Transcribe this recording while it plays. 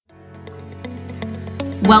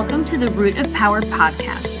Welcome to the Root of Power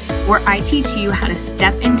podcast, where I teach you how to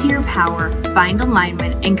step into your power, find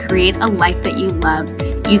alignment, and create a life that you love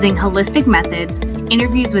using holistic methods,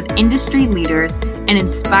 interviews with industry leaders, and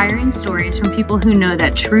inspiring stories from people who know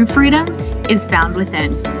that true freedom is found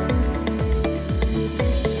within.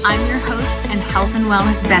 I'm your host and health and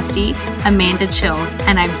wellness bestie, Amanda Chills,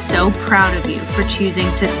 and I'm so proud of you for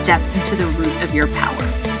choosing to step into the root of your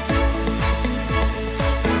power.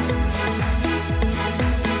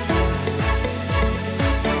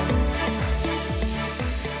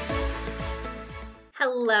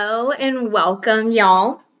 Hello and welcome,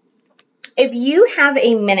 y'all. If you have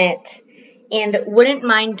a minute and wouldn't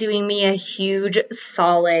mind doing me a huge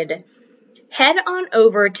solid, head on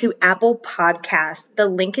over to Apple Podcasts. The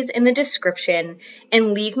link is in the description,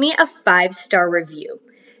 and leave me a 5-star review.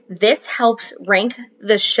 This helps rank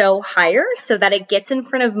the show higher so that it gets in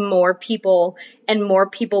front of more people and more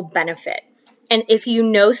people benefit. And if you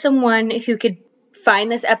know someone who could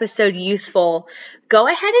find this episode useful, go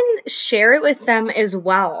ahead and share it with them as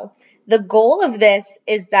well. The goal of this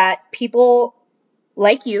is that people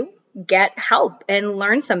like you get help and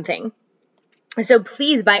learn something. So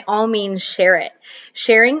please, by all means, share it.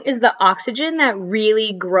 Sharing is the oxygen that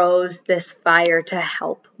really grows this fire to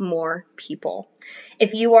help more people.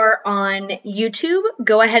 If you are on YouTube,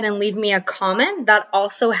 go ahead and leave me a comment. That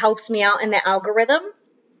also helps me out in the algorithm.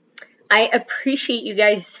 I appreciate you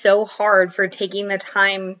guys so hard for taking the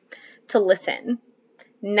time to listen.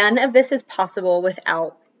 None of this is possible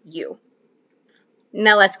without you.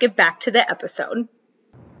 Now let's get back to the episode.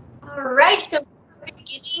 All right, so we're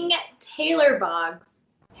beginning Taylor Boggs.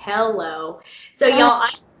 Hello. So y'all,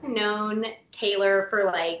 I've known Taylor for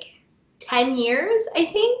like 10 years, I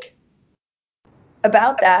think.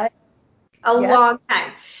 About that. A long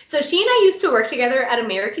time. So she and I used to work together at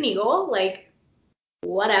American Eagle, like,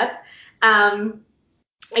 what up?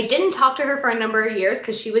 I didn't talk to her for a number of years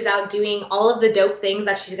because she was out doing all of the dope things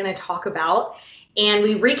that she's going to talk about. And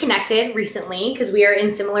we reconnected recently because we are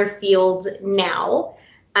in similar fields now.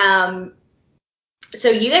 So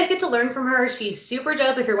you guys get to learn from her. She's super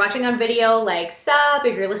dope. If you're watching on video, like, sup.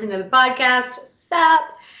 If you're listening to the podcast, sup.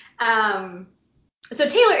 So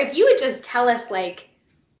Taylor, if you would just tell us, like,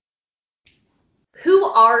 who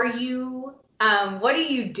are you? What are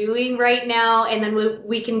you doing right now? And then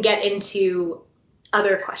we can get into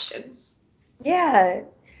other questions. Yeah.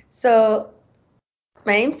 So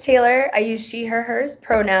my name's Taylor. I use she, her, hers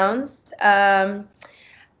pronouns. I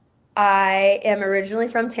am originally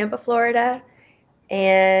from Tampa, Florida,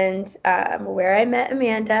 and where I met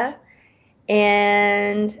Amanda.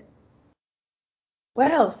 And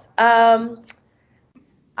what else?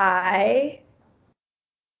 I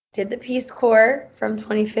did the Peace Corps from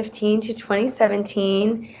 2015 to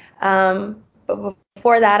 2017. But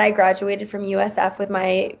before that, I graduated from USF with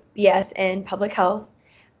my BS in public health,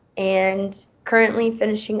 and currently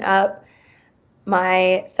finishing up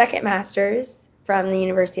my second master's from the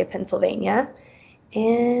University of Pennsylvania.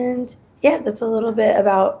 And yeah, that's a little bit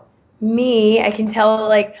about me. I can tell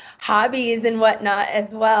like hobbies and whatnot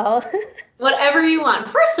as well. Whatever you want.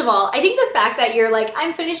 First of all, I think the fact that you're like,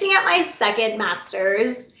 I'm finishing up my second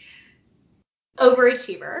master's,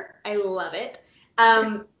 overachiever. I love it.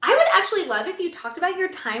 I would actually love if you talked about your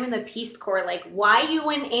time in the Peace Corps, like why you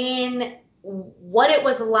went in, what it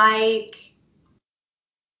was like.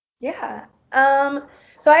 Yeah.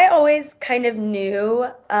 So I always kind of knew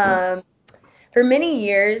for many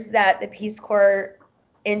years that the Peace Corps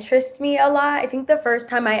interests me a lot. I think the first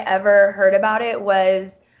time I ever heard about it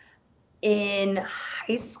was in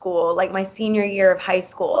high school, like my senior year of high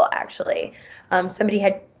school, actually. Somebody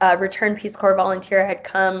had returned Peace Corps volunteer had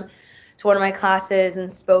come to one of my classes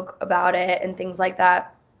and spoke about it and things like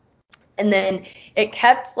that. And then it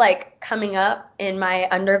kept like coming up in my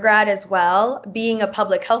undergrad as well. Being a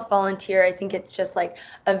public health volunteer, I think it's just like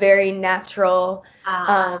a very natural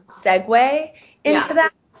segue into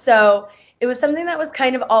that. So it was something that was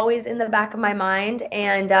kind of always in the back of my mind.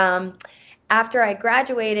 And after I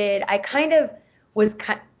graduated, I kind of was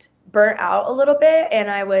burnt out a little bit, and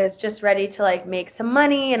I was just ready to like make some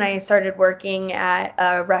money, and I started working at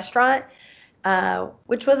a restaurant,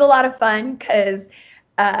 which was a lot of fun because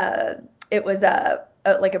it was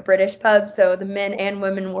like a British pub, so the men and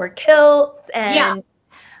women wore kilts, and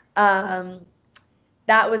that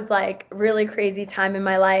was like really crazy time in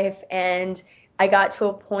my life. And I got to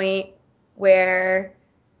a point where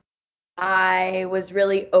I was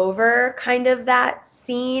really over kind of that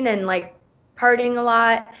scene and like partying a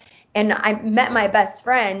lot. And I met my best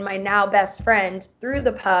friend, my now best friend, through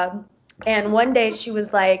the pub. And one day she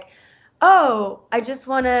was like, oh, I just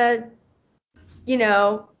want to,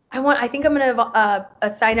 I think I'm gonna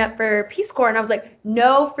sign up for Peace Corps. And I was like,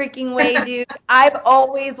 no freaking way, dude. I've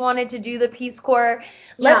always wanted to do the Peace Corps.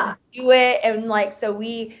 Let's Yeah. do it. And like,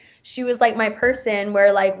 she was like my person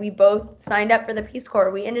where like we both signed up for the Peace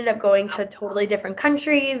Corps. We ended up going to totally different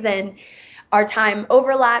countries and our time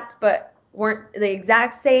overlapped, but weren't the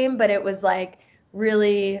exact same. But it was like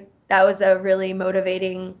that was a really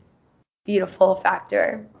motivating, beautiful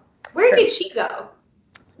factor. Where did she go?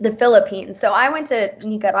 The Philippines. So I went to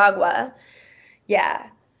Nicaragua. Yeah.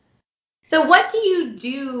 So what do you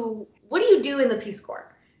do? What do you do in the Peace Corps?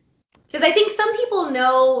 Because I think some people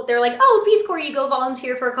know, they're like, oh, Peace Corps, you go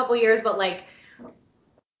volunteer for a couple years, but like,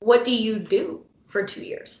 what do you do for 2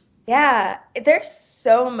 years? Yeah. There's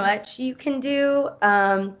so much you can do.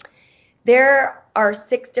 There are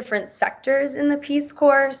 6 different sectors in the Peace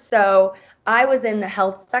Corps. So I was in the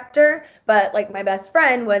health sector, but like my best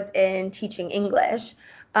friend was in teaching English.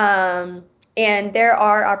 And there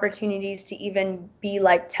are opportunities to even be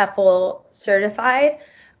like TEFL certified,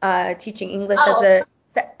 teaching English as Oh,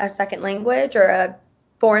 a second language or a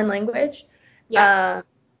foreign language. yeah.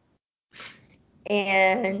 Um,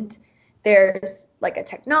 and there's like a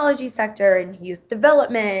technology sector and youth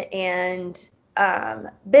development and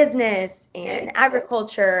business and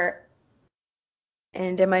agriculture.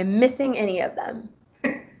 And am I missing any of them?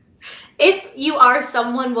 If you are,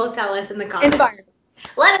 someone will tell us in the comments. Environment.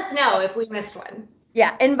 Let us know if we missed one.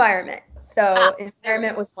 Yeah, environment. Ah, So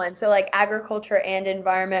environment was one. So like agriculture and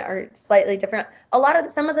environment are slightly different.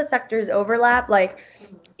 Some of the sectors overlap. Like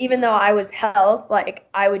even though I was health, like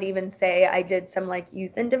I would even say I did some like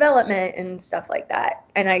youth and development and stuff like that.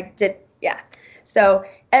 And I did, yeah. So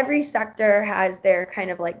every sector has their kind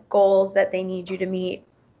of like goals that they need you to meet.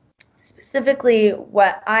 Specifically,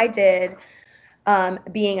 what I did,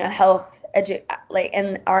 being a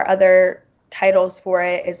and our other titles for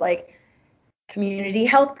it is like community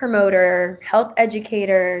health promoter, health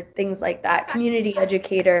educator, things like that. Community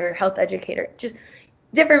educator, health educator, just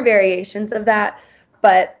different variations of that.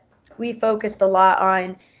 But we focused a lot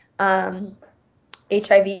on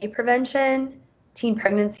HIV prevention, teen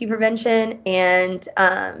pregnancy prevention, and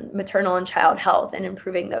maternal and child health and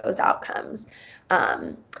improving those outcomes.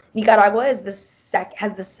 Nicaragua has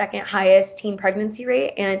the second highest teen pregnancy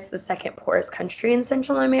rate, and it's the second poorest country in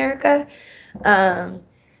Central America.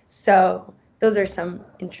 So those are some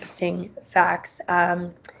interesting facts.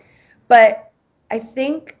 But I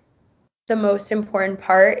think the most important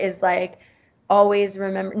part is like always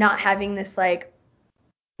remember not having this like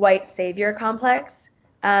white savior complex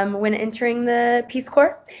when entering the Peace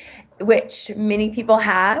Corps, which many people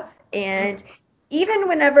have. And even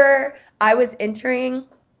whenever I was entering,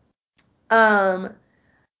 I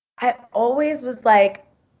always was like,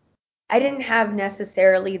 I didn't have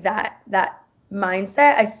necessarily that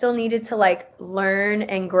mindset. I still needed to like learn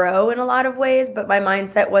and grow in a lot of ways, but my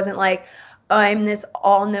mindset wasn't like, oh, I'm this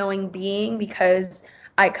all-knowing being because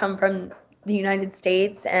I come from the United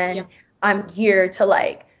States and I'm here to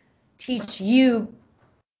like teach you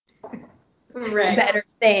better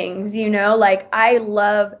things, like I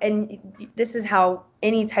love, and this is how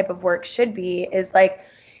any type of work should be, is like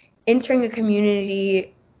entering a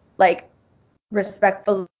community like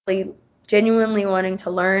respectfully, genuinely wanting to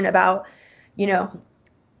learn about,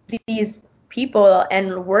 these people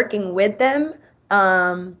and working with them,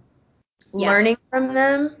 learning from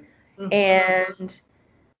them. And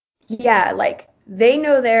yeah, like they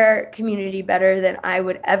know their community better than I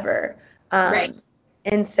would ever. Right.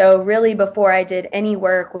 And so really before I did any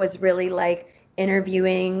work was really like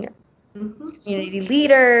interviewing community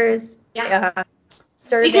leaders,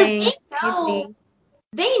 surveying Because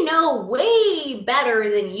they know way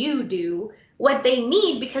better than you do what they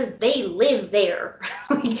need because they live there.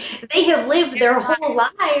 They have lived their whole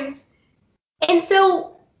lives. And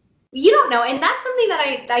so you don't know. And that's something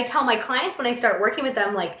that I tell my clients when I start working with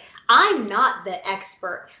them. Like, I'm not the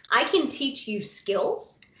expert. I can teach you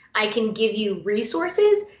skills, I can give you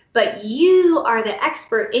resources, but you are the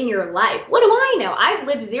expert in your life. What do I know? I've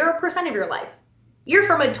lived 0% of your life. You're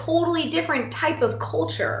from a totally different type of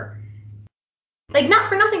culture. Like, not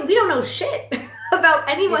for nothing, we don't know shit about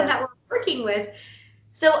anyone that we're working with.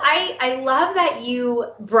 So I love that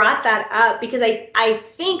you brought that up because I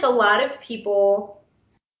think a lot of people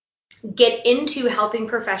get into helping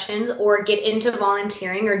professions or get into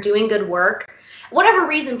volunteering or doing good work. Whatever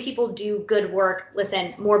reason people do good work,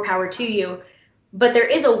 listen, more power to you. But there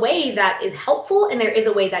is a way that is helpful and there is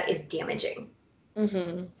a way that is damaging.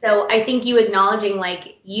 So I think you acknowledging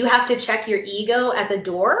like you have to check your ego at the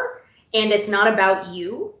door, and it's not about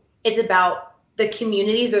you. It's about the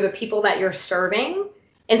communities or the people that you're serving.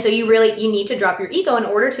 And so you need to drop your ego in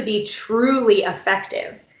order to be truly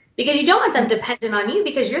effective. because you don't want them dependent on you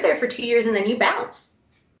because you're there for 2 years and then you bounce.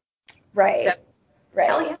 Right. So,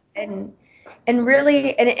 hell Right. yeah. And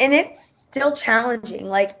really, and it's still challenging,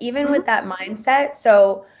 like even with that mindset.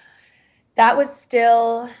 So that was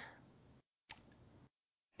still,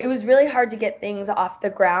 it was really hard to get things off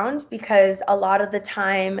the ground because a lot of the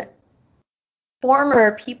time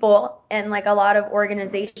former people and like a lot of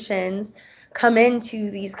organizations come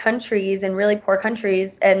into these countries and really poor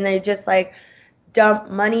countries and they just like dump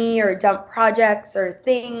money or dump projects or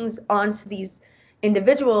things onto these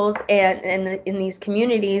individuals and in these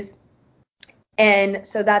communities. And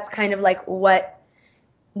so that's kind of like what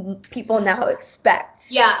people now expect.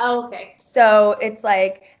 Yeah. Oh, okay. So it's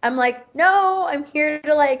like, I'm like, no, I'm here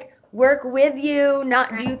to like work with you,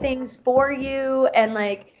 not do things for you, and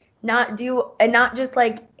like not just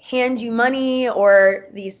like hand you money or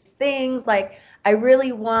these things. Like, I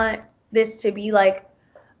really want this to be like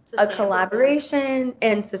a collaboration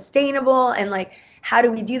and sustainable, and like, how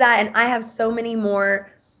do we do that? And I have so many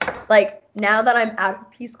more, like, now that I'm out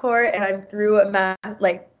of Peace Corps and I'm through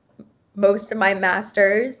like most of my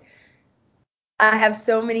masters, I have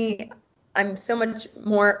so many, I'm so much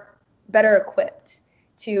more better equipped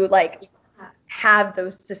to like have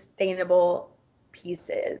those sustainable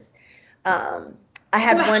pieces. I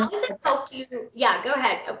had So one. how has it helped you? Yeah, go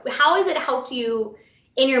ahead. How has it helped you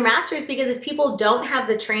in your master's? Because if people don't have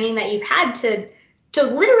the training that you've had to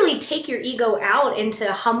literally take your ego out and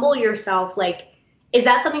to humble yourself, like, is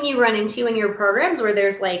that something you run into in your programs where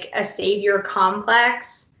there's like a savior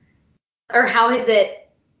complex? Or how has it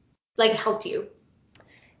like helped you?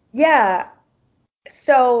 Yeah.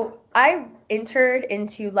 So I entered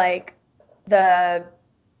into like the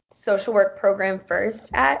social work program first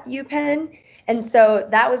at UPenn. And so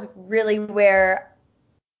that was really where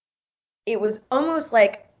it was almost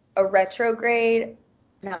like a retrograde,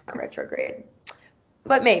 not retrograde,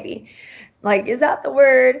 but maybe. Like, is that the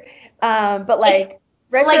word? But like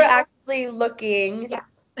retroactively looking Yes.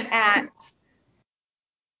 at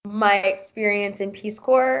my experience in Peace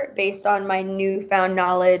Corps based on my newfound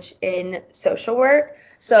knowledge in social work.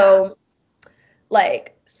 So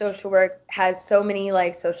like social work has so many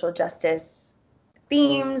like social justice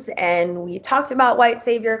themes, and we talked about white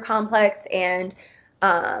savior complex and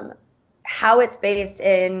how it's based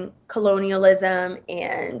in colonialism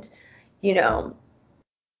and, you know,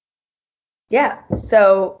 yeah.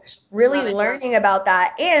 So really learning about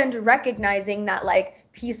that and recognizing that like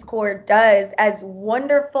Peace Corps does, as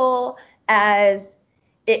wonderful as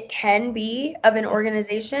it can be of an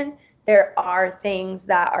organization, there are things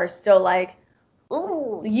that are still like,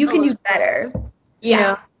 ooh, you can do better. You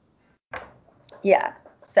know? Yeah.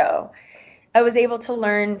 So I was able to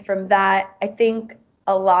learn from that. I think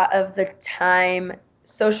a lot of the time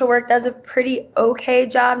social work does a pretty okay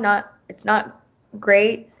job. It's not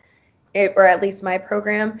great, or at least my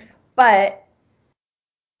program, but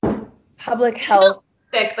public health.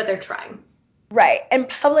 Perfect, but they're trying. Right. And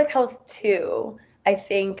public health too, I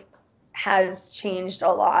think has changed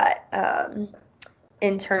a lot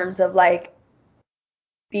in terms of like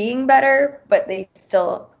being better, but they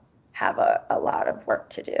still have a lot of work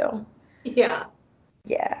to do. Yeah.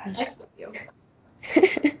 Yeah. I feel you.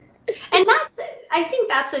 And I think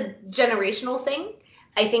that's a generational thing.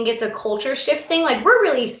 I think it's a culture shift thing. Like we're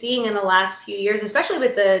really seeing in the last few years, especially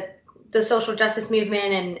with the social justice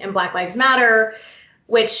movement and Black Lives Matter,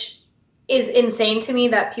 which is insane to me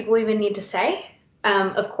that people even need to say.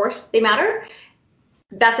 Of course they matter.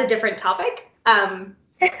 That's a different topic.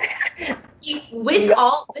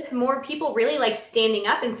 With more people really like standing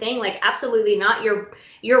up and saying like absolutely not,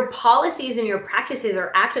 your policies and your practices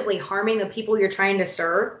are actively harming the people you're trying to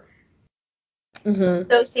serve. Mm-hmm.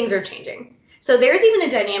 Those things are changing. So there's even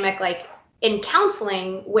a dynamic like in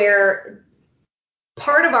counseling where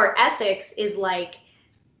part of our ethics is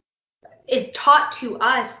taught to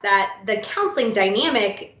us that the counseling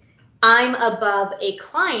dynamic, I'm above a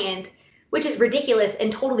client, which is ridiculous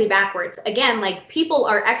and totally backwards. Again, like people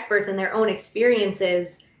are experts in their own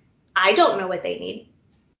experiences. I don't know what they need.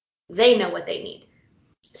 They know what they need.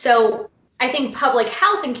 So I think public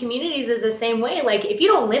health and communities is the same way. Like if you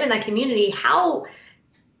don't live in that community,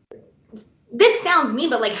 this sounds mean,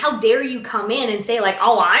 but like how dare you come in and say like,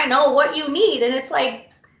 oh, I know what you need. And it's like,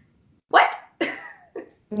 what?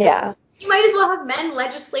 Yeah. You might as well have men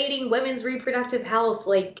legislating women's reproductive health.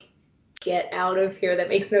 Like, get out of here. That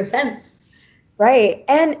makes no sense. Right.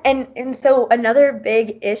 And so another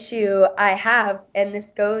big issue I have, and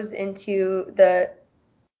this goes into the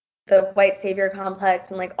white savior complex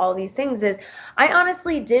and like all these things, is I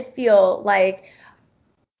honestly did feel like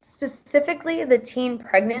specifically the teen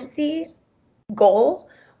pregnancy goal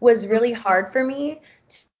was really hard for me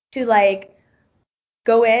to like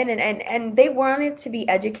go in and they wanted to be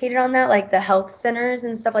educated on that, like the health centers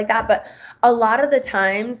and stuff like that. But a lot of the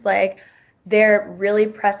times, like their really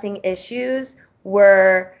pressing issues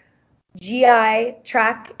were GI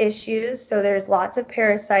tract issues. So there's lots of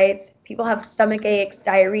parasites. People have stomach aches,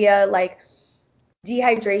 diarrhea, like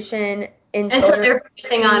dehydration in And children. so they're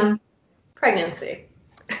focusing on pregnancy.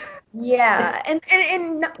 Yeah,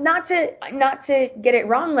 and not to get it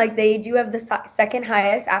wrong, like they do have the second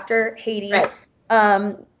highest after Haiti, Right.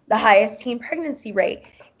 the highest teen pregnancy rate,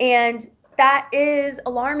 and that is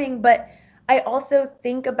alarming. But I also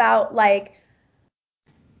think about like,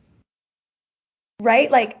 right,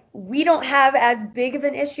 like we don't have as big of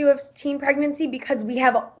an issue of teen pregnancy because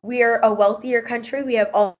we're a wealthier country. We have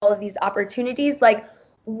all of these opportunities. Like,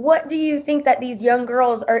 what do you think that these young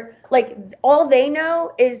girls are like? All they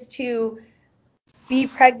know is to be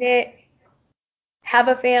pregnant, have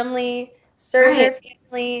a family, serve their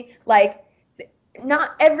family. Like,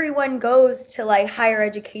 not everyone goes to like higher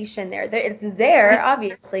education there. It's there,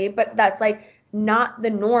 obviously, but that's like not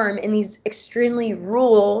the norm in these extremely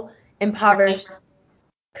rural, impoverished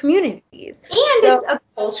communities. And So, it's a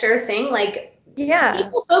culture thing. Like, yeah.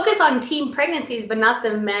 people focus on teen pregnancies, but not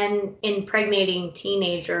the men impregnating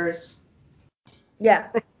teenagers. Yeah.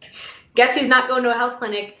 Guess who's not going to a health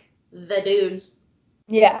clinic? The dudes.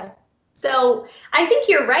 Yeah. So I think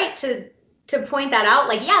you're right to point that out.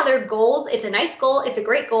 Like, yeah, their goals, it's a nice goal, it's a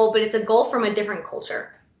great goal, but it's a goal from a different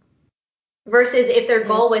culture. Versus if their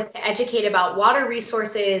goal was to educate about water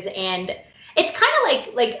resources, and it's kind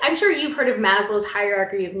of like I'm sure you've heard of Maslow's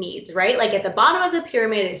hierarchy of needs, right? Like at the bottom of the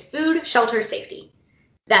pyramid is food, shelter, safety.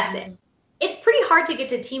 That's it. It's pretty hard to get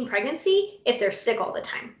to teen pregnancy if they're sick all the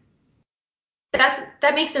time.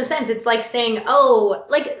 That makes no sense. It's like saying, oh,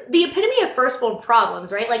 like the epitome of first world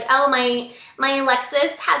problems, right? Like, oh, my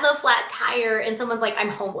Lexus has a flat tire, and someone's like, I'm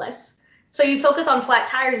homeless. So you focus on flat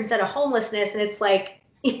tires instead of homelessness, and it's like,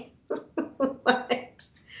 what?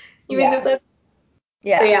 You make no sense.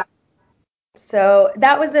 Yeah. So yeah. So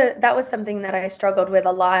that was something that I struggled with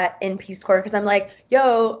a lot in Peace Corps because I'm like,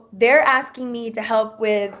 yo, they're asking me to help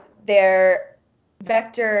with their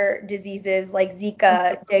vector diseases like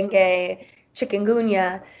Zika, dengue,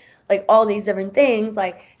 chikungunya, like all these different things.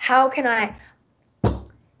 Like, how can I,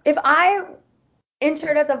 if I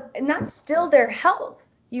entered as a, and that's still their health,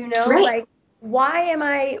 you know, Right. like why am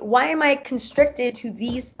I constricted to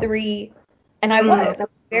these three? And I was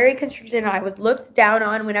very constricted, and I was looked down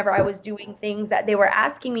on whenever I was doing things that they were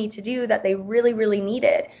asking me to do that they really, really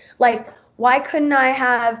needed. Like, why couldn't I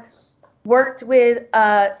have worked with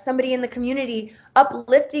somebody in the community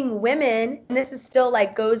uplifting women? And this is still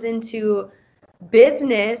like goes into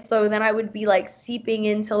business, so then I would be like seeping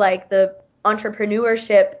into like the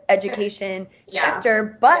entrepreneurship education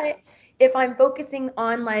sector. But if I'm focusing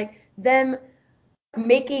on like them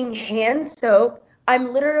making hand soap,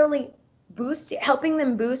 I'm literally helping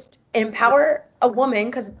them boost and empower a woman,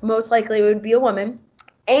 because most likely it would be a woman,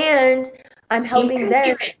 and I'm helping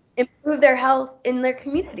them improve their health in their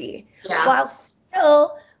community, while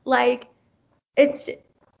still like it's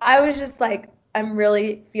I was just like, I'm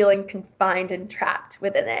really feeling confined and trapped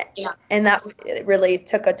within it. Yeah. And that really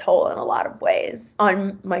took a toll in a lot of ways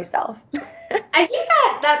on myself. I think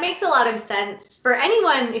that makes a lot of sense for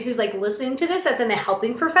anyone who's like listening to this that's in the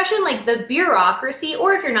helping profession, like the bureaucracy,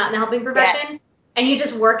 or if you're not in the helping profession and you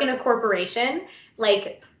just work in a corporation,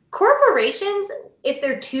 like corporations, if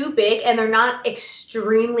they're too big and they're not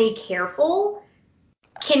extremely careful,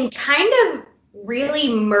 can kind of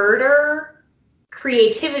really murder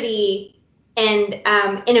creativity and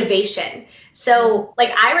innovation. So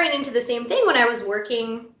like I ran into the same thing when I was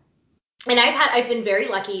working. And I've been very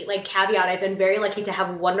lucky, like caveat, I've been very lucky to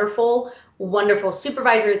have wonderful, wonderful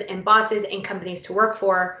supervisors and bosses and companies to work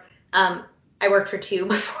for. I worked for two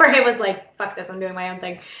before I was like, fuck this, I'm doing my own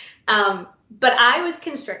thing. But I was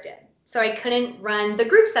constricted. So I couldn't run the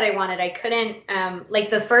groups that I wanted. I couldn't,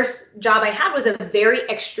 like the first job I had was a very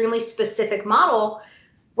extremely specific model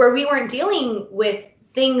where we weren't dealing with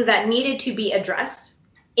things that needed to be addressed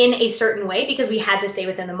in a certain way because we had to stay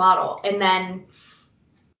within the model. And then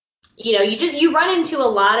you run into a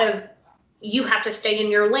lot of, you have to stay in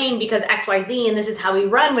your lane because XYZ and this is how we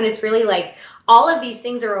run, when it's really like all of these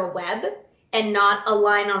things are a web and not a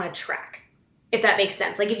line on a track, if that makes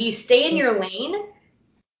sense. Like if you stay in your lane,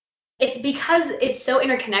 it's because it's so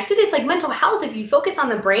interconnected. It's like mental health. If you focus on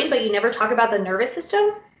the brain but you never talk about the nervous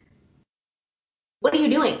system, what are you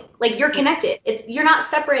doing? Like you're connected. You're not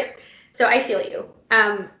separate. So I feel you.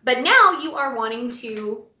 But now you are wanting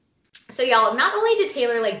to So y'all, not only did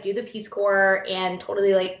Taylor like do the Peace Corps and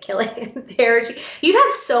totally like kill it there, you've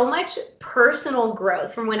had so much personal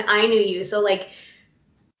growth from when I knew you. So like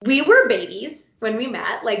we were babies when we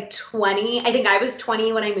met, like 20. I think I was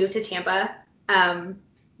 20 when I moved to Tampa.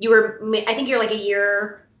 You were, I think you're like a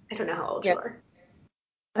year. I don't know how old you are.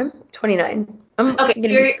 I'm 29. Okay, so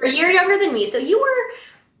you're a year younger than me. So you were.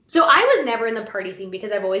 So I was never in the party scene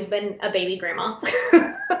because I've always been a baby grandma.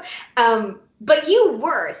 But you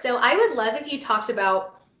were. So I would love if you talked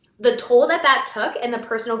about the toll that took and the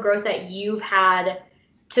personal growth that you've had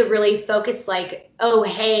to really focus like, oh,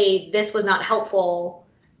 hey, this was not helpful.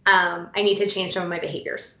 I need to change some of my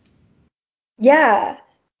behaviors. Yeah.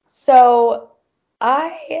 So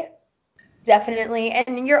I definitely,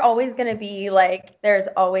 and you're always going to be like, there's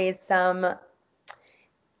always some,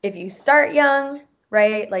 if you start young,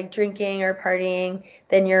 right, like drinking or partying,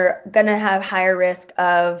 then you're going to have higher risk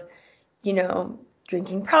of,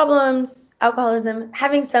 drinking problems, alcoholism,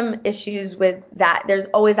 having some issues with that. There's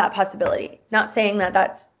always that possibility. Not saying that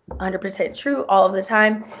that's 100% true all of the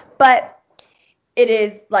time, but it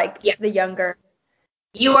is like the younger.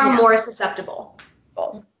 You are more susceptible.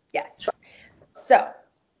 Yes. So,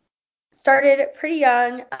 started pretty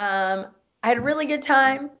young. I had a really good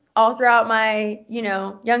time all throughout my,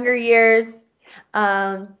 younger years.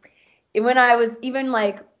 When I was even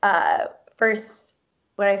like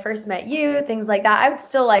when I first met you, things like that, I would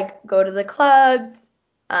still like go to the clubs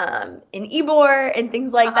in Ybor and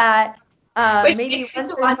things like that. Maybe once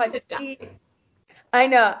or twice. I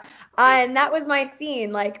know. And that was my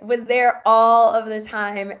scene. Like, was there all of the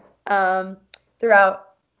time throughout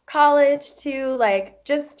college too. Like,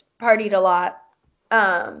 just partied a lot.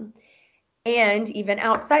 And even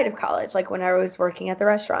outside of college, like when I was working at the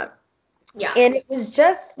restaurant. Yeah. And it was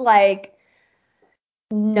just like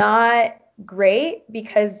not great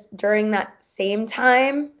because during that same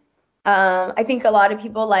time, I think a lot of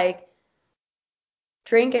people like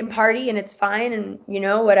drink and party and it's fine and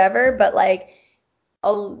whatever, but like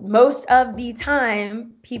most of the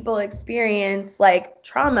time people experience like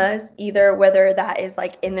traumas, either whether that is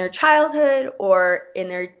like in their childhood or in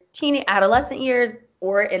their teen adolescent years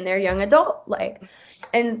or in their young adult like.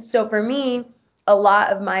 And so for me, a lot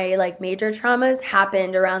of my like major traumas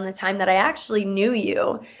happened around the time that I actually knew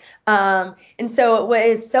you. And so what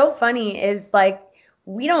is so funny is like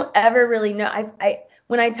we don't ever really know. I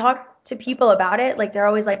when I talk to people about it, like they're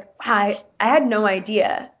always like, I had no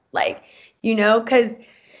idea, like, because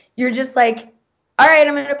you're just like, all right,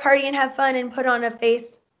 I'm gonna party and have fun and put on a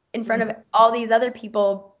face in front of all these other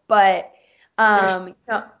people, but I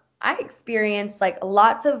experienced like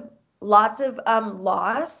lots of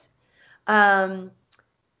loss.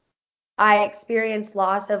 I experienced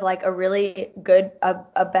loss of like a really good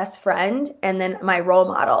a best friend and then my role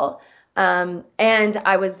model. And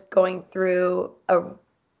I was going through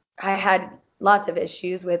I had lots of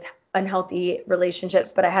issues with unhealthy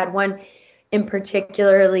relationships, but I had one in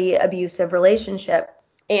particularly abusive relationship.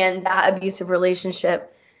 And that abusive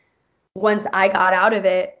relationship, once I got out of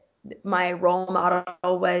it, my role model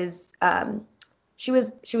was she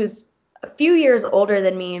was a few years older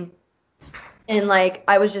than me, and like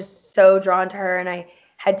I was just so drawn to her, and I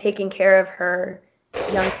had taken care of her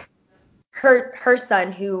her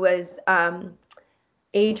son who was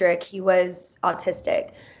Adric. He was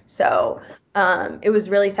autistic, so it was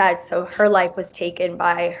really sad. So her life was taken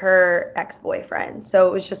by her ex-boyfriend. So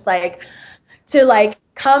it was just like to like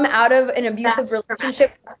come out of an abusive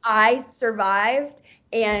relationship. I survived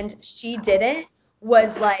and she didn't,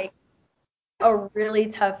 was like a really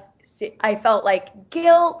tough. I felt like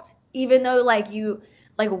guilt, even though like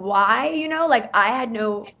why, like I had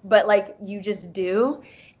no, but like you just do.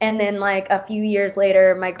 And then like a few years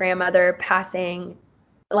later, my grandmother passing,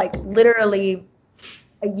 like literally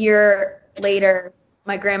a year later,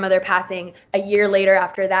 my grandmother passing, a year later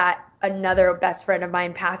after that, another best friend of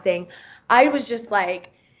mine passing. I was just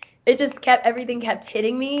like, everything kept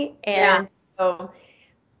hitting me. And so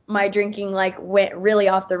my drinking like went really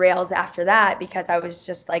off the rails after that because I was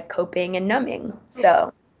just like coping and numbing.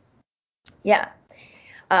 So yeah.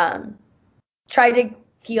 Tried to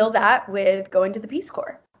heal that with going to the Peace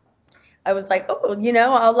Corps. I was like, oh,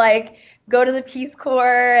 I'll like go to the Peace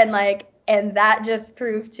Corps and that just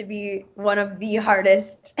proved to be one of the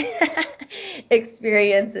hardest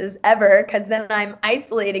experiences ever because then I'm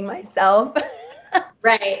isolating myself.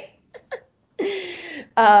 Right.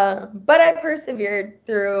 But I persevered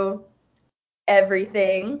through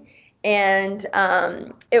everything. And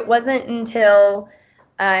it wasn't until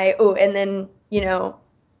and then,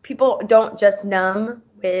 people don't just numb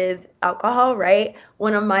with alcohol, right?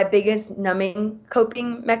 One of my biggest numbing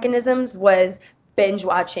coping mechanisms was binge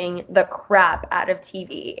watching the crap out of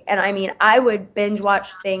TV. And I mean, I would binge watch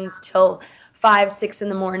things till 5, 6 in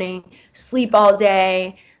the morning, sleep all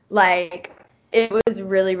day. Like, it was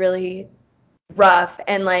really, really rough.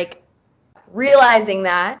 And like realizing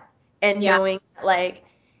that and knowing that, like,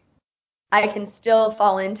 I can still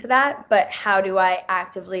fall into that, but how do I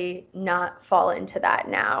actively not fall into that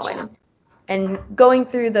now? And going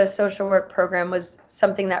through the social work program was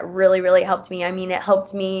something that really, really helped me. I mean, it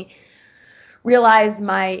helped me realize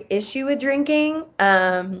my issue with drinking.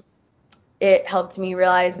 It helped me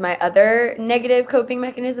realize my other negative coping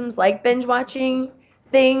mechanisms, like binge watching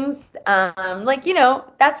things. Like,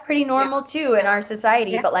 that's pretty normal too in our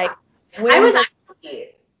society. But like,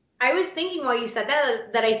 I was thinking while you said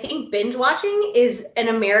that I think binge watching is an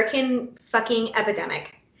American fucking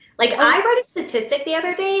epidemic. Like, I read a statistic the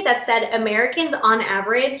other day that said Americans on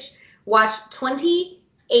average watch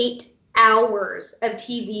 28 hours of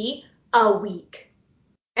TV a week.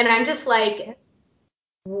 And I'm just like,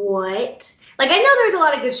 what? Like, I know there's a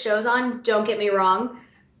lot of good shows on, don't get me wrong,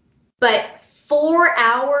 but 4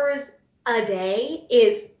 hours a day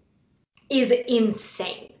is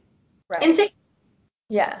insane. Right. Insane.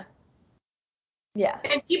 Yeah. Yeah.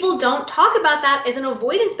 And people don't talk about that as an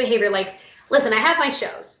avoidance behavior. Like, listen, I have my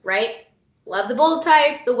shows, right? Love the Bold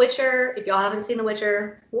Type, The Witcher. If y'all haven't seen The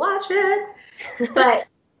Witcher, watch it. But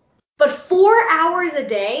 4 hours a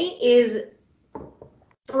day is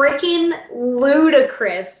freaking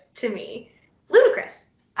ludicrous to me. Ludicrous.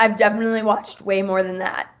 I've definitely watched way more than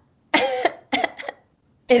that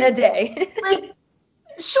in a day. Like,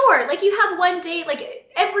 sure, like you have one day, like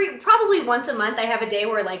probably once a month I have a day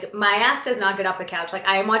where like my ass does not get off the couch. Like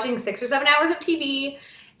I am watching 6 or 7 hours of TV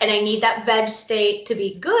and I need that veg state to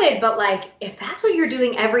be good. But like if that's what you're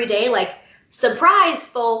doing every day, like surprise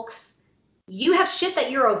folks, you have shit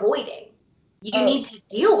that you're avoiding. You need to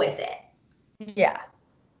deal with it. Yeah.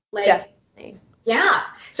 Like, definitely. Yeah.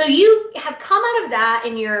 So you have come out of that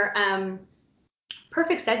in your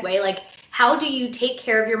perfect segue. Like, how do you take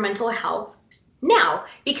care of your mental health now?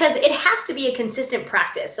 Because it has to be a consistent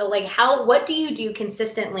practice. So like what do you do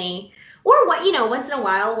consistently or what, once in a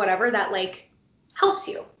while, whatever that like helps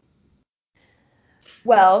you?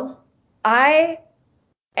 Well, and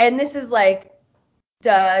this is like,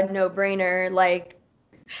 duh, no brainer. Like,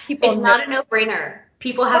 It's not a no brainer.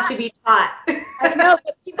 People have to be taught. I know,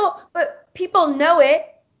 but people know it.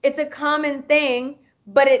 It's a common thing,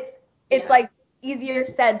 but it's like easier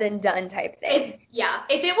said than done type thing.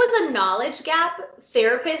 If it was a knowledge gap,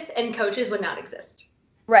 therapists and coaches would not exist.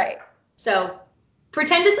 Right. So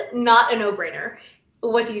pretend it's not a no-brainer.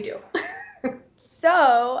 What do you do?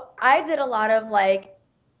 So I did a lot of like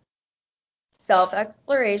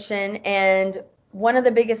self-exploration, and one of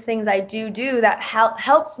the biggest things I do that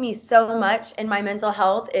helps me so much in my mental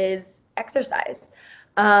health is exercise.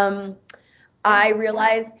 I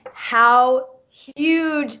realize how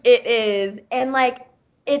huge it is, and like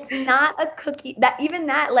it's not a cookie that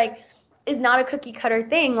like is not a cookie cutter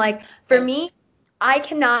thing. Like for me, I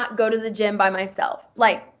cannot go to the gym by myself.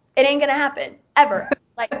 Like it ain't gonna happen ever.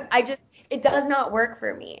 Like it does not work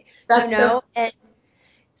for me. And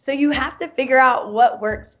so you have to figure out what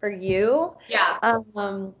works for you. Yeah.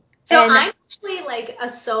 So I'm actually like a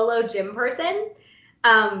solo gym person.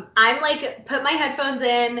 I'm like put my headphones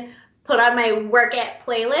in, put on my workout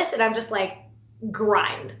playlist, and I'm just like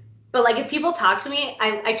grind. But like if people talk to me,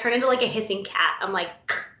 I turn into like a hissing cat. I'm like,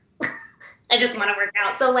 I just want to work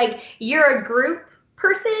out. So like you're a group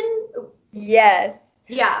person? Yes.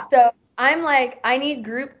 Yeah. So I'm like, I need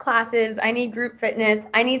group classes, I need group fitness,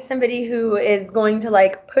 I need somebody who is going to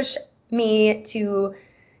like push me to,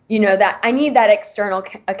 that I need that external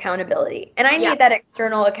accountability. And I need that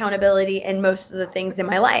external accountability in most of the things in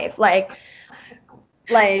my life, like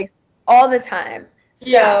all the time.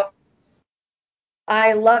 So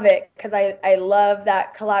I love it because I love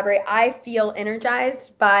that collaborate. I feel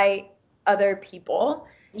energized by other people.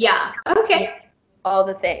 Yeah. Okay. All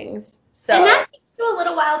the things. So. And that takes you a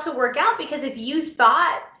little while to work out because if you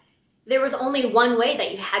thought there was only one way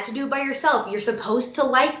that you had to do by yourself, you're supposed to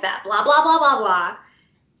like that, blah, blah, blah, blah, blah,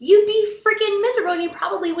 you'd be freaking miserable and you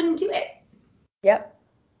probably wouldn't do it. Yep.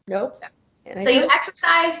 Nope. So you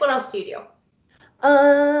exercise. What else do you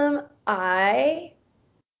do? I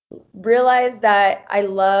realized that I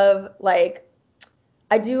love, like,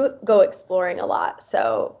 I do go exploring a lot.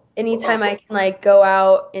 So anytime I can like go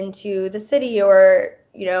out into the city or,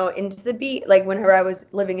 into the beach, like whenever I was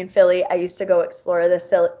living in Philly, I used to go explore the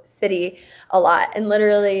city a lot. And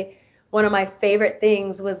literally one of my favorite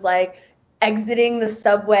things was like exiting the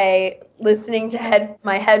subway listening to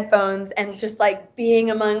my headphones and just like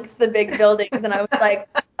being amongst the big buildings, and I was like,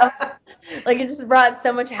 oh, like it just brought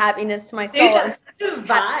so much happiness to my soul. Dude, that's such a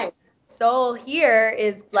vibe. Soul here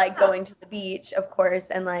is like going to the beach, of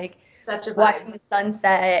course, and like such a vibe. Watching the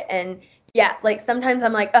sunset. And yeah, like sometimes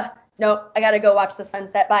I'm like, oh, no, I gotta go watch the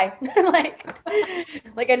sunset. Bye. like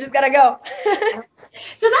I just gotta go.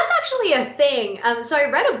 So that's actually a thing. So I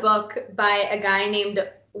read a book by a guy named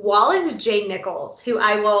Wallace J. Nichols, who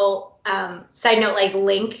I will, side note, like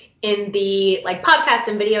link in the like podcast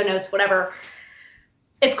and video notes, whatever.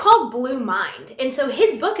 It's called Blue Mind. And so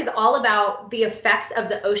his book is all about the effects of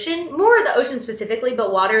the ocean, more the ocean specifically,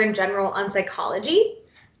 but water in general on psychology.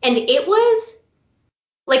 And it was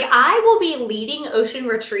like, I will be leading ocean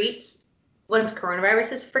retreats once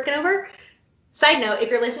coronavirus is freaking over. Side note,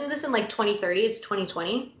 if you're listening to this in like 2030, it's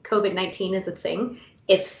 2020. COVID-19 is a thing.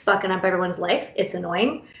 It's fucking up everyone's life. It's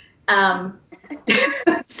annoying.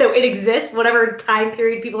 So it exists, whatever time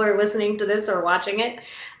period people are listening to this or watching it.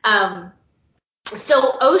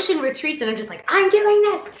 So ocean retreats, and I'm just like, I'm doing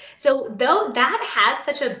this. So though that has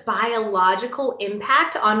such a biological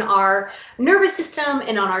impact on our nervous system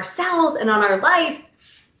and on our cells and on our life,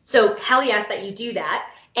 so hell yes that you do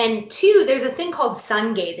that. And two, there's a thing called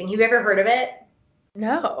sun gazing. Have you ever heard of it?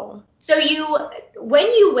 No. So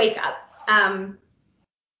when you wake up,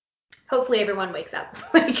 hopefully everyone wakes up,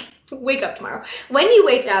 like wake up tomorrow. When you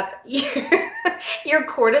wake up, your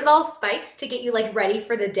cortisol spikes to get you like ready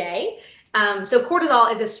for the day. So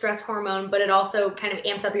cortisol is a stress hormone, but it also kind of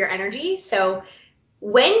amps up your energy. So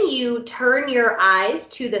when you turn your eyes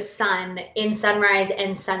to the sun in sunrise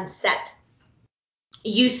and sunset,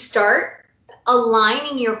 you start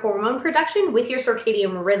aligning your hormone production with your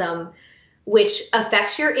circadian rhythm, which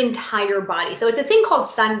affects your entire body. So it's a thing called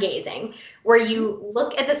sun gazing, where you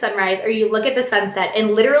look at the sunrise or you look at the sunset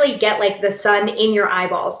and literally get like the sun in your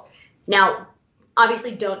eyeballs. Now,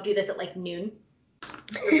 obviously don't do this at like noon.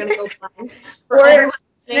 You're going to go blind. For everyone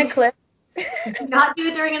listening, an eclipse. Do not do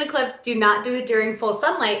it during an eclipse. Do not do it during full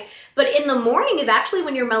sunlight. But in the morning is actually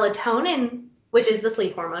when your melatonin, which is the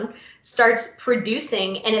sleep hormone, starts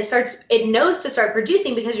producing, and it knows to start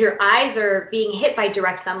producing because your eyes are being hit by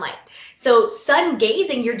direct sunlight. So sun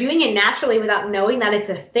gazing, you're doing it naturally without knowing that it's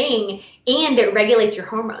a thing, and it regulates your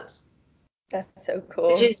hormones. That's so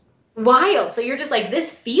cool. Which is wild. So you're just like,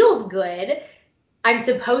 this feels good. I'm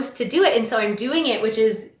supposed to do it. And so I'm doing it, which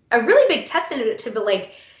is a really big testament to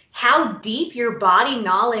like how deep your body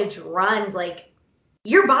knowledge runs. Like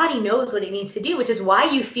your body knows what it needs to do, which is why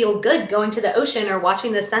you feel good going to the ocean or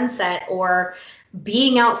watching the sunset or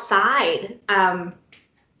being outside.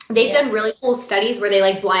 They've done really cool studies where they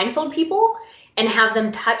like blindfold people and have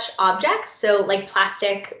them touch objects. So like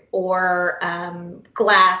plastic or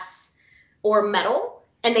glass or metal,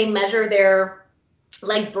 and they measure their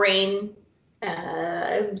like brain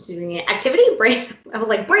activity, brain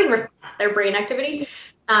response, their brain activity.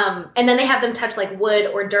 And then they have them touch like wood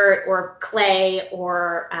or dirt or clay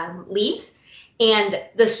or leaves. And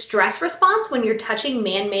the stress response when you're touching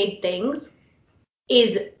man-made things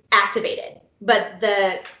is activated. But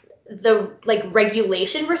the like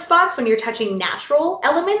regulation response when you're touching natural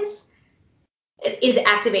elements is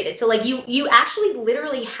activated. So like you actually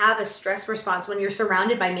literally have a stress response when you're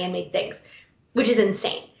surrounded by man-made things, which is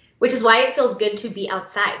insane. Which is why it feels good to be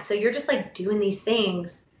outside. So you're just like doing these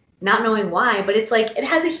things, not knowing why, but it's like it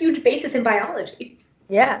has a huge basis in biology.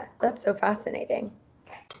 Yeah, that's so fascinating.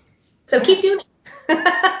 So keep doing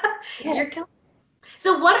it. You're killing it.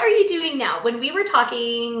 So what are you doing now? When we were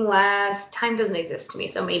talking last, time doesn't exist to me,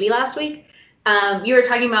 so maybe last week, you were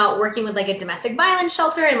talking about working with like a domestic violence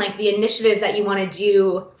shelter and like the initiatives that you want to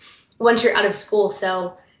do once you're out of school.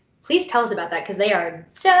 So please tell us about that because they are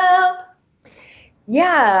dope.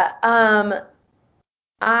 Yeah,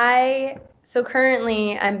 so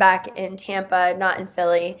currently I'm back in Tampa, not in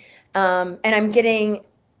Philly, and I'm getting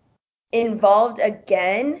involved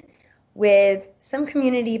again with some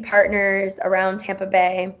community partners around Tampa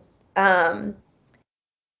Bay,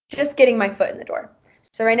 just getting my foot in the door.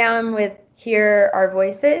 So right now I'm with Hear Our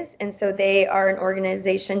Voices, and so they are an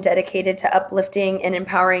organization dedicated to uplifting and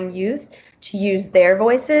empowering youth to use their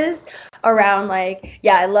voices around like,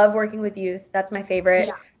 I love working with youth. That's my favorite.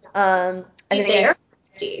 Yeah. They're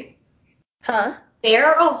nasty. Huh?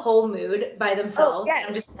 They're a whole mood by themselves. Oh, yeah.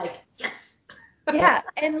 I'm just like, yes. Yeah,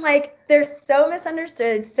 and like they're so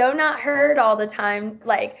misunderstood, so not heard all the time.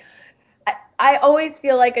 Like I always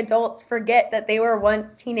feel like adults forget that they were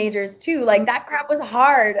once teenagers too. Like that crap was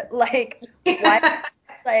hard. Like why?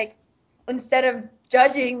 Like instead of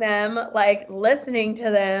judging them, like listening to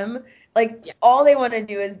them, like all they want to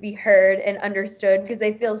do is be heard and understood because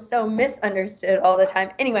they feel so misunderstood all the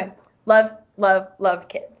time. Anyway, Love, love, love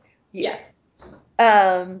kids. Yes.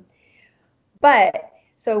 But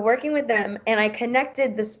so working with them, and I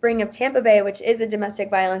connected the Spring of Tampa Bay, which is a domestic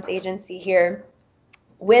violence agency here,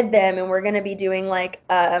 with them, and we're going to be doing like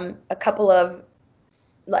a couple of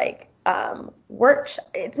like workshop.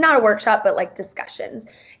 It's not a workshop, but like discussions.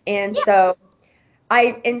 And so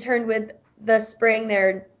I interned with the Spring. They're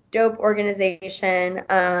a dope organization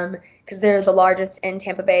because they're the largest in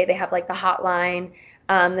Tampa Bay. They have like the hotline,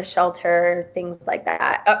 the shelter, things like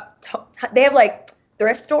that. They have like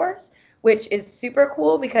thrift stores, which is super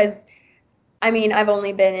cool because, I mean, I've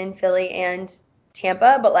only been in Philly and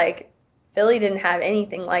Tampa, but like Philly didn't have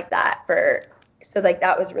anything like that so like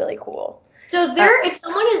that was really cool. So if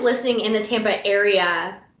someone is listening in the Tampa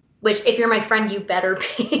area, which if you're my friend, you better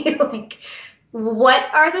be, like,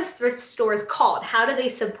 what are the thrift stores called? How do they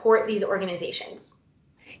support these organizations?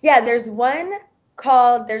 Yeah, there's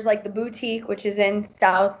like the Boutique, which is in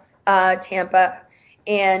South Tampa,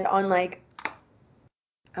 and on like,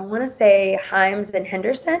 I want to say Himes and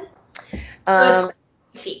Henderson.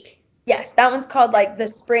 Boutique. Yes, that one's called like the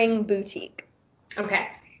Spring Boutique. Okay.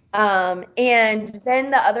 And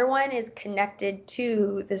then the other one is connected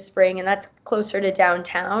to the Spring, and that's closer to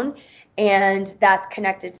downtown, and that's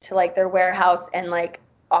connected to like their warehouse and like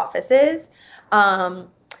offices. And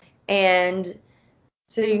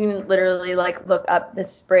so you can literally like look up the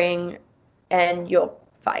Spring and you'll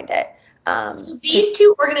find it. So these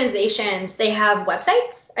two organizations, they have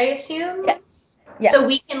websites, I assume? Yes. So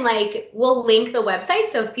we'll link the website,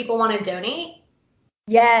 so if people want to donate.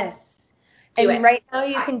 Yes. Do it. Right now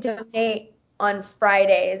you can donate on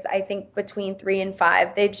Fridays, I think between 3 and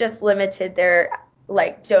 5. They've just limited their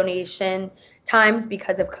like donation times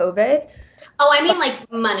because of COVID. Oh, I mean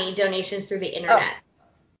like money donations through the internet.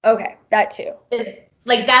 Oh, okay, that too.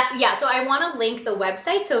 So I want to link the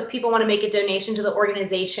website, so if people want to make a donation to the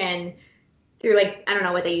organization through like, I don't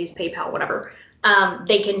know what they use, PayPal, whatever,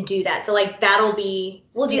 they can do that. So like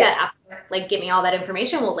we'll do that after, like give me all that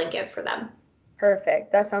information, we'll link it for them.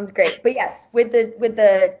 Perfect. That sounds great. But yes, with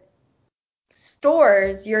the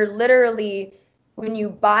stores, you're literally, when you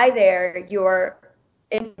buy there, you're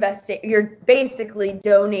basically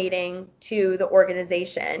donating to the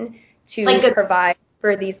organization to provide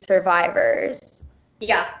for these survivors.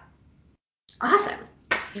 Yeah. Awesome.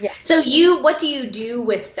 Yeah. So what do you do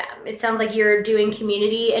with them? It sounds like you're doing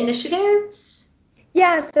community initiatives.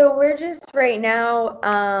 Yeah, so we're just right now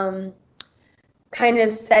kind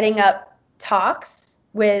of setting up talks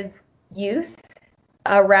with youth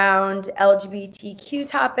around LGBTQ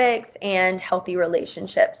topics and healthy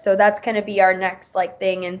relationships. So that's going to be our next like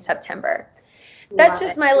thing in September. That's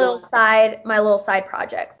just my little side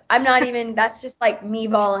projects. That's just like me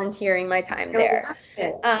volunteering my time there.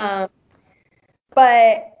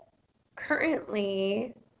 But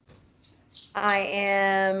currently I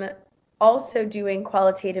am also doing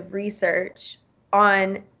qualitative research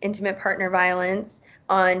on intimate partner violence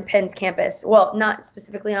on Penn's campus. Well, not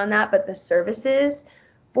specifically on that, but the services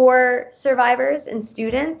for survivors and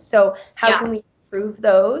students. So how can we improve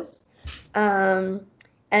those? And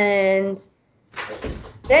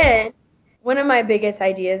then one of my biggest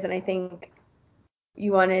ideas, and I think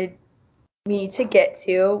you wanted me to get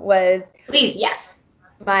to, was please, yes,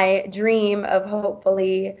 my dream of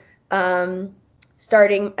hopefully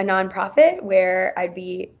starting a nonprofit where I'd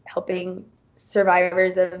be helping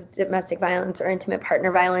survivors of domestic violence or intimate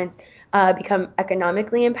partner violence become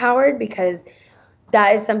economically empowered, because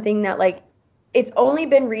that is something that like it's only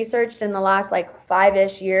been researched in the last like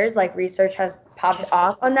 5-ish years. Like research has popped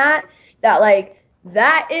off on that like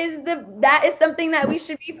that is something that we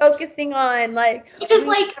should be focusing on. Like just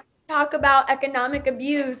like talk about economic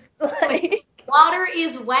abuse. Like water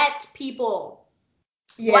is wet, people.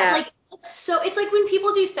 Yeah. It's like when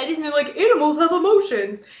people do studies and they're like, animals have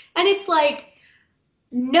emotions, and it's like,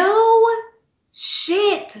 no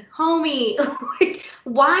shit, homie. Like,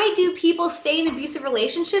 why do people stay in abusive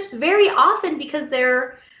relationships? Very often because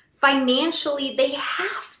they're financially, they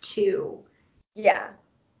have to. Yeah.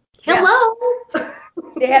 Hello. Yeah.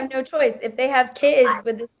 They have no choice. If they have kids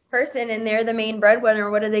with this person and they're the main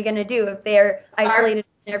breadwinner, what are they going to do? If they're isolated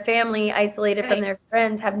from their family, isolated from their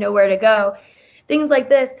friends, have nowhere to go, things like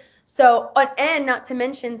this. So, and not to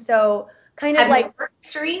mention, so kind of like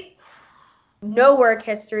no work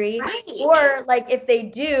history, right. Or like if they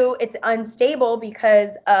do, it's unstable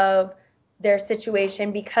because of their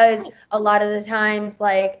situation, because a lot of the times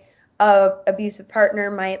like a abusive partner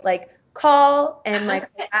might like call and like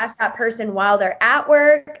ask that person while they're at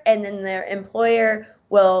work, and then their employer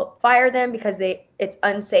will fire them because it's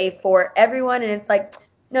unsafe for everyone. And it's like,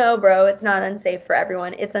 no, bro, it's not unsafe for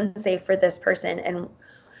everyone. It's unsafe for this person. And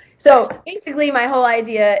So basically my whole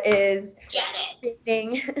idea is Get it.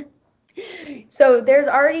 creating so there's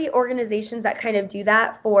already organizations that kind of do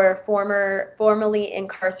that for formerly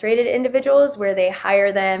incarcerated individuals where they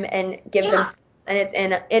hire them and give them,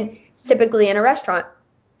 and it's typically in a restaurant.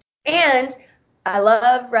 And I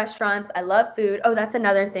love restaurants. I love food. Oh, that's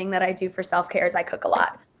another thing that I do for self-care is I cook a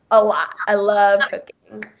lot. A lot. I love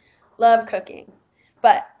cooking. Love cooking.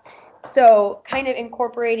 But so kind of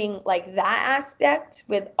incorporating like that aspect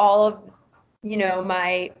with all of,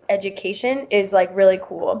 my education is like really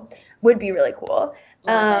cool. Would be really cool.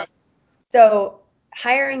 So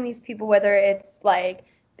hiring these people, whether it's like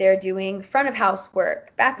they're doing front of house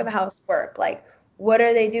work, back of house work, like what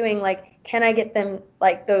are they doing? Like, can I get them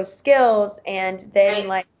like those skills? And then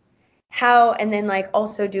like how, and then like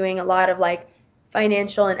also doing a lot of like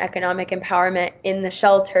financial and economic empowerment in the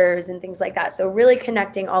shelters and things like that. So really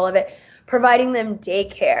connecting all of it, providing them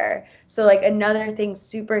daycare. So like another thing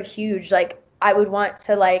super huge, like I would want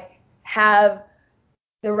to like have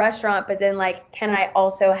the restaurant, but then like, can I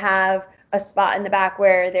also have a spot in the back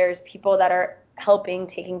where there's people that are helping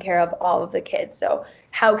taking care of all of the kids? So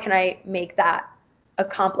how can I make that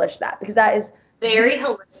accomplish that? Because that is very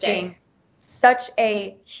holistic. Such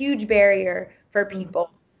a huge barrier for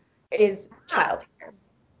people is childcare.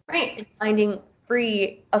 Right. And finding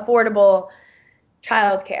free, affordable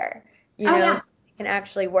childcare, so it can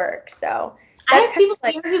actually work. So I have people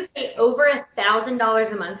here who pay over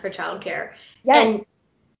 $1,000 a month for childcare. Yes. And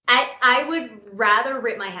I would rather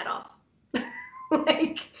rip my head off.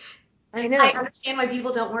 Like, I know. I understand why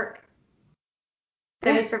people don't work.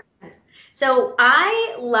 That makes perfect sense. So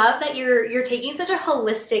I love that you're taking such a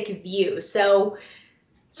holistic view. So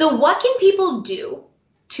what can people do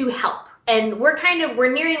to help? And we're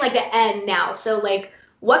nearing like the end now. So like,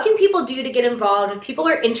 what can people do to get involved? If people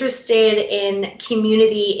are interested in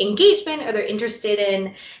community engagement, or they're interested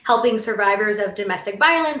in helping survivors of domestic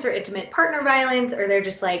violence or intimate partner violence, or they're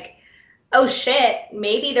just like, oh shit,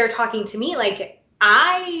 maybe they're talking to me, like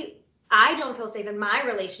I don't feel safe in my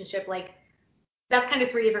relationship. Like, that's kind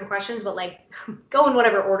of 3 different questions, but like go in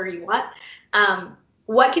whatever order you want.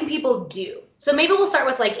 What can people do? So maybe we'll start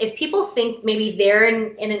with like, if people think maybe they're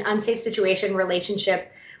in an unsafe situation,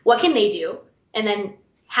 relationship, what can they do? And then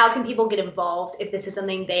how can people get involved if this is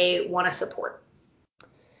something they want to support?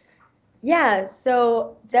 Yeah,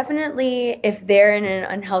 so definitely if they're in an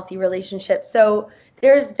unhealthy relationship. So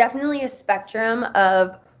there's definitely a spectrum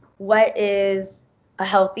of what is a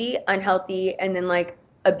healthy, unhealthy, and then like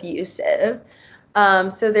abusive.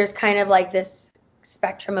 So there's kind of like this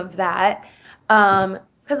spectrum of that.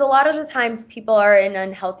 Because a lot of the times people are in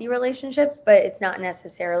unhealthy relationships, but it's not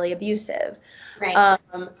necessarily abusive. Right.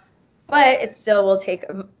 But it still will take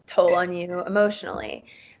a toll on you emotionally.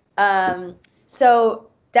 So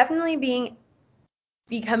definitely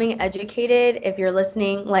becoming educated, if you're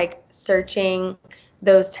listening, like searching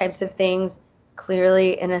those types of things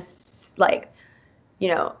clearly in a like,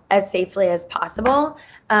 as safely as possible.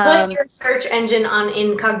 Put your search engine on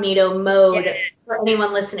incognito mode for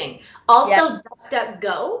anyone listening. Also,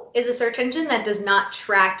 DuckDuckGo is a search engine that does not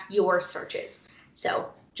track your searches.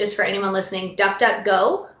 So just for anyone listening,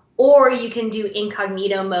 DuckDuckGo, or you can do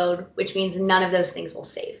incognito mode, which means none of those things will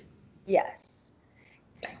save. Yes.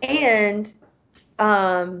 And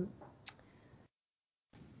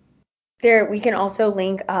we can also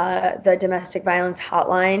link the domestic violence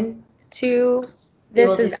hotline to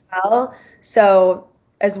this as well. So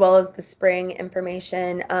as well as the spring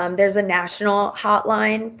information. There's a national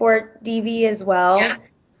hotline for DV as well.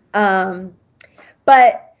 Yeah.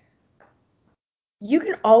 But you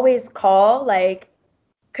can always call, like,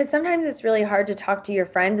 because sometimes it's really hard to talk to your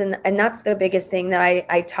friends, and that's the biggest thing that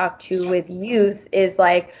I talk to with youth is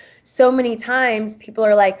like, so many times people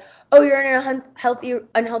are like, oh, you're in an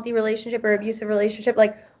unhealthy relationship or abusive relationship,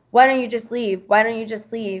 like, why don't you just leave? Why don't you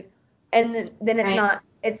just leave? And then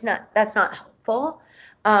that's not helpful.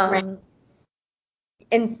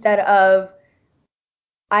 Instead of,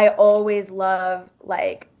 I always love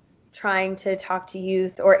like trying to talk to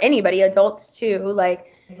youth or anybody, adults too,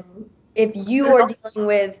 like, if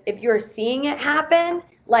you're seeing it happen,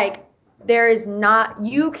 like,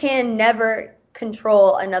 you can never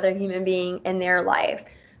control another human being in their life.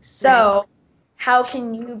 So how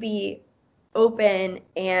can you be open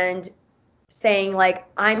and saying, like,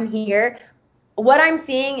 I'm here. What I'm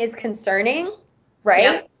seeing is concerning, right?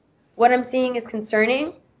 Yep. What I'm seeing is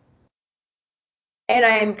concerning. And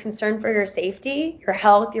I'm concerned for your safety, your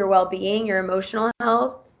health, your well-being, your emotional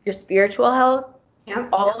health, your spiritual health,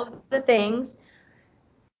 all of the things.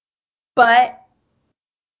 But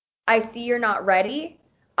I see you're not ready.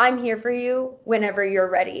 I'm here for you whenever you're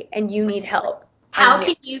ready and you need help. How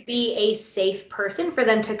can you be a safe person for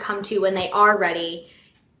them to come to when they are ready?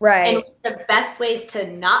 Right. And the best ways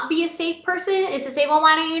to not be a safe person is to say, well,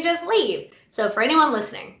 why don't you just leave? So for anyone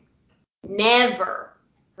listening, never,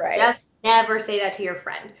 just never say that to your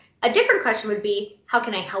friend. A different question would be, how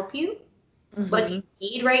can I help you? What do you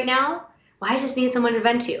need right now? Well, I just need someone to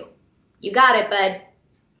vent to. You got it, bud.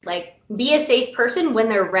 Like, be a safe person when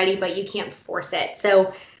they're ready, but you can't force it.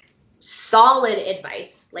 So solid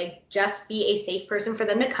advice, like just be a safe person for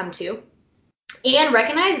them to come to. And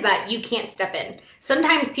recognize that you can't step in.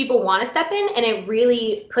 Sometimes people want to step in, and it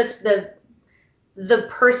really puts the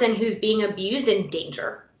person who's being abused in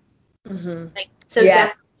danger. Like, so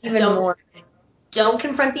definitely even more. Don't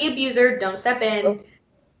confront the abuser. Don't step in.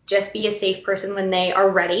 Just be a safe person when they are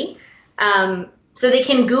ready. So they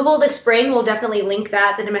can Google the spring. We'll definitely link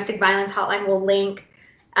that. The domestic violence hotline will link.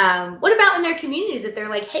 What about in their communities if they're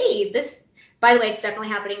like, hey, this, by the way, it's definitely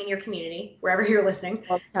happening in your community, wherever you're listening.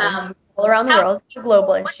 All around the world. It's a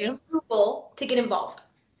global issue. Google to get involved.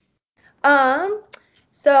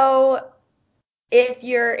 So if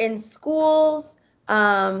you're in schools,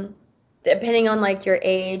 depending on like your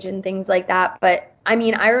age and things like that, but I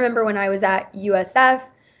mean, I remember when I was at USF,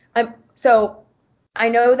 so I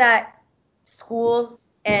know that schools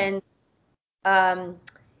and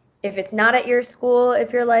if it's not at your school,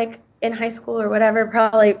 if you're like in high school or whatever,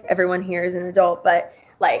 probably everyone here is an adult, but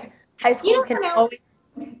like high schools can always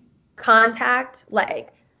contact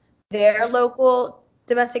like their local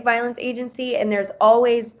domestic violence agency, and there's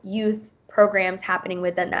always youth programs happening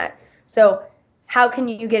within that. So how can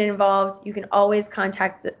you get involved? You can always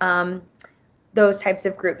contact those types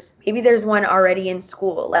of groups. Maybe there's one already in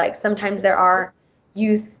school. Like sometimes there are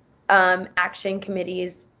youth action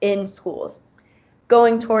committees in schools.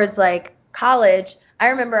 Going towards like college, I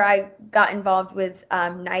remember I got involved with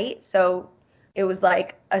NIGHT, so it was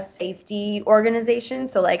like a safety organization.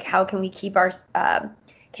 So like how can we keep our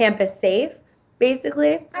campus safe,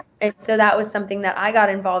 basically. And so that was something that I got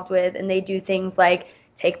involved with, and they do things like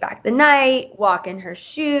take back the night, walk in her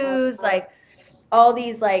shoes, like all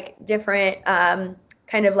these like different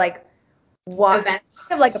kind of like events,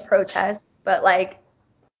 kind of like a protest, but like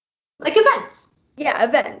events. Yeah,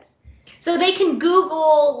 events. So they can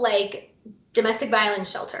Google like domestic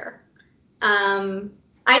violence shelter.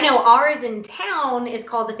 I know ours in town is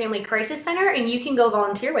called the Family Crisis Center, and you can go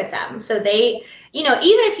volunteer with them. So they, even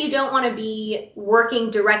if you don't want to be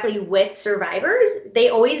working directly with survivors, they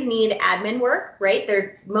always need admin work, right?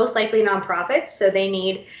 They're most likely nonprofits, so they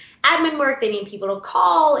need admin work. They need people to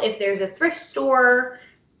call. If there's a thrift store,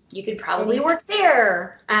 you could probably work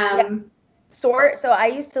there. Sort. So I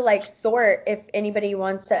used to like sort if anybody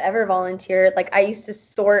wants to ever volunteer. Like I used to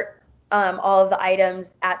sort all of the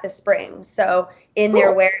items at the spring. So in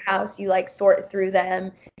their warehouse, you like sort through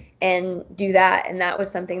them and do that. And that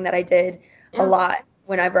was something that I did a lot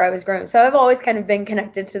whenever I was growing. So I've always kind of been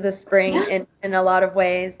connected to the spring in a lot of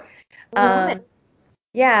ways. I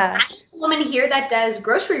have a woman here that does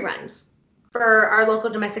grocery runs for our local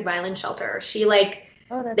domestic violence shelter. She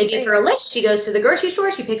they give her a list. She goes to the grocery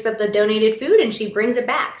store, she picks up the donated food, and she brings it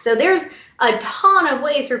back. So there's a ton of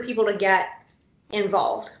ways for people to get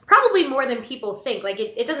involved. Probably more than people think. Like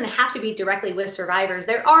it doesn't have to be directly with survivors.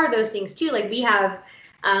 There are those things too. Like we have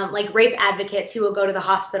like rape advocates who will go to the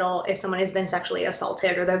hospital if someone has been sexually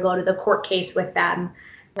assaulted, or they'll go to the court case with them.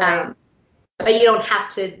 But you don't have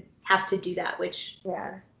to do that, which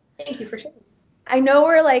thank you for sharing. I know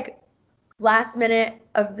we're like last minute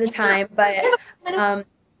of the time, but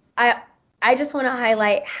I just want to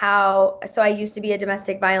highlight so I used to be a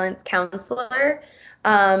domestic violence counselor,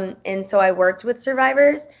 and so I worked with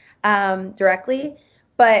survivors directly,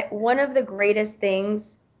 but one of the greatest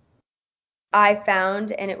things I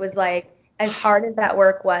found, and it was like as hard as that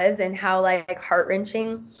work was and how like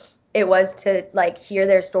heart-wrenching it was to like hear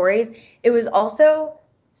their stories, it was also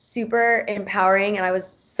super empowering, and I was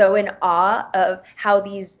so in awe of how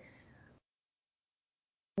these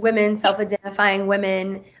women, self-identifying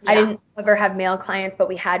women. I didn't ever have male clients, but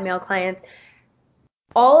we had male clients.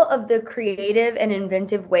 All of the creative and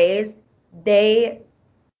inventive ways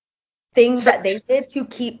things that they did to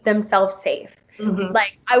keep themselves safe.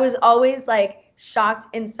 Like I was always like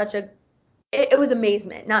shocked in such it was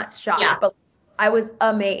amazement, not shocked, but I was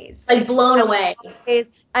amazed. Like blown away.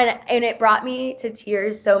 And it brought me to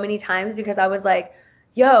tears so many times because I was like,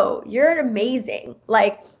 yo, you're amazing.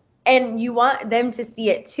 Like, and you want them to see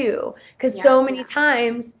it too. Because so many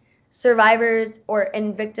times survivors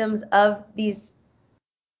and victims of these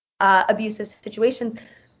abusive situations,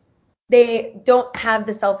 they don't have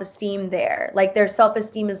the self-esteem there. Like their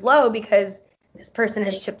self-esteem is low because this person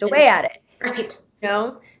has chipped away at it. Right.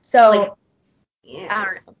 So I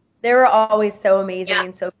don't know. They were always so amazing Yeah.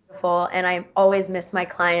 and so beautiful, and I always miss my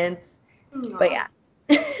clients. But yeah.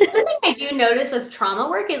 One thing I do notice with trauma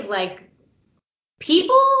work is like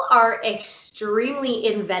people are extremely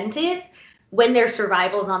inventive when their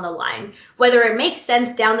survival's on the line. Whether it makes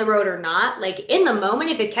sense down the road or not, like in the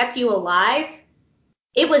moment, if it kept you alive,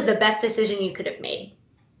 it was the best decision you could have made.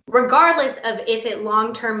 Regardless of if it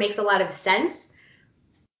long term makes a lot of sense,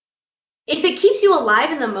 if it keeps you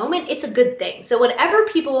alive in the moment, it's a good thing. So whatever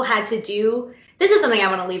people had to do, this is something I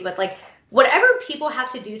want to leave with, like whatever people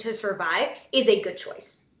have to do to survive is a good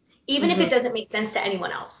choice, even if it doesn't make sense to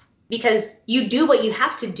anyone else, because you do what you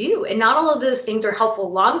have to do, and not all of those things are helpful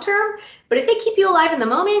long term, but if they keep you alive in the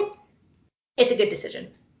moment, it's a good decision,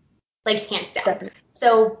 like hands down. Definitely.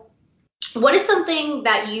 So what is something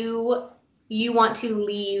that you want to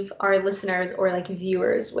leave our listeners or like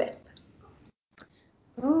viewers with?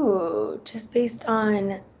 Ooh, just based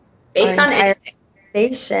on our Anything. entire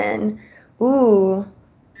conversation. Ooh.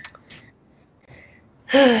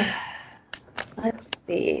 Let's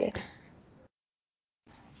see.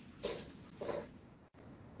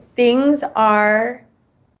 Things are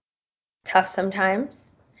tough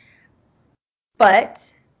sometimes,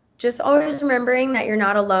 but just always remembering that you're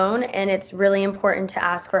not alone, and it's really important to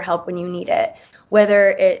ask for help when you need it, whether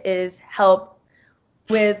it is help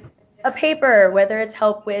with a paper, whether it's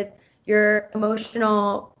help with your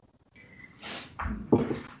emotional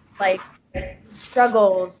like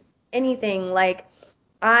struggles, anything. Like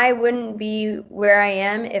I wouldn't be where I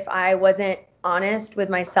am if I wasn't honest with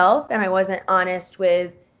myself and I wasn't honest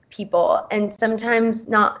with people. And sometimes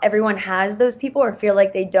not everyone has those people or feel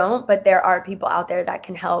like they don't, but there are people out there that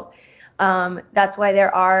can help. That's why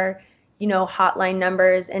there are, hotline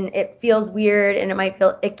numbers, and it feels weird and it might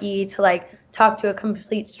feel icky to like talk to a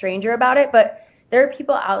complete stranger about it, but there are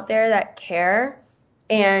people out there that care,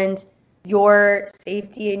 and your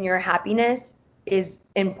safety and your happiness is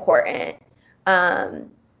important.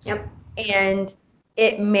 Yep. And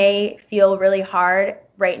it may feel really hard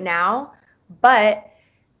right now, but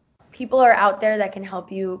people are out there that can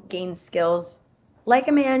help you gain skills like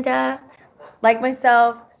Amanda, like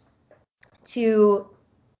myself, to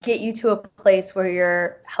get you to a place where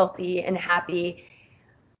you're healthy and happy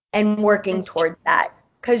and working towards that,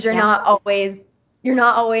 because you're not always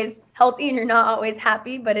healthy and you're not always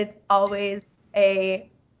happy, but it's always a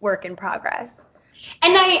work in progress.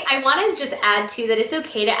 And I want to just add too that it's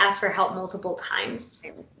okay to ask for help multiple times.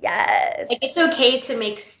 Yes. Like it's okay to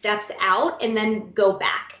make steps out and then go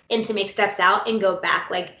back, and to make steps out and go back.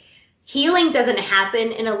 Like healing doesn't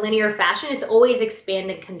happen in a linear fashion. It's always expand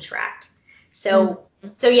and contract. So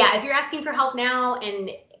yeah, if you're asking for help now and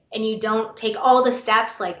you don't take all the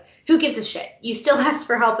steps, like who gives a shit? You still ask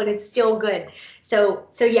for help and it's still good. So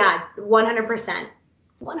yeah, 100%.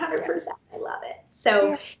 100%. I love it.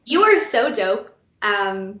 So you are so dope.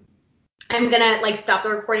 I'm gonna like stop the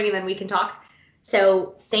recording and then we can talk.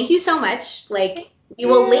 So thank you so much. Like we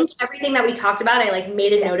will link everything that we talked about. I like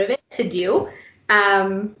made a note of it to do.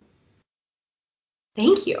 Thank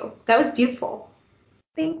you. That was beautiful.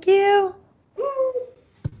 Thank you.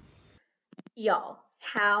 Y'all,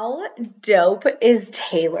 how dope is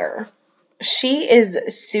Taylor? She is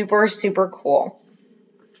super, super cool.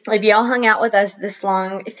 If y'all hung out with us this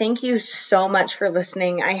long, thank you so much for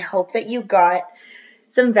listening. I hope that you got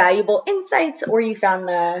some valuable insights or you found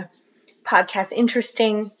the podcast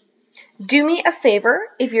interesting. Do me a favor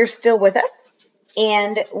if you're still with us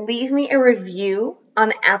and leave me a review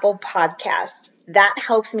on Apple Podcast. That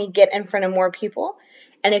helps me get in front of more people.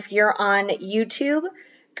 And if you're on YouTube,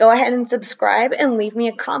 go ahead and subscribe and leave me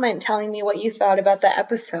a comment telling me what you thought about the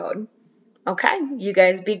episode. Okay, you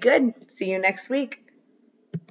guys be good. See you next week.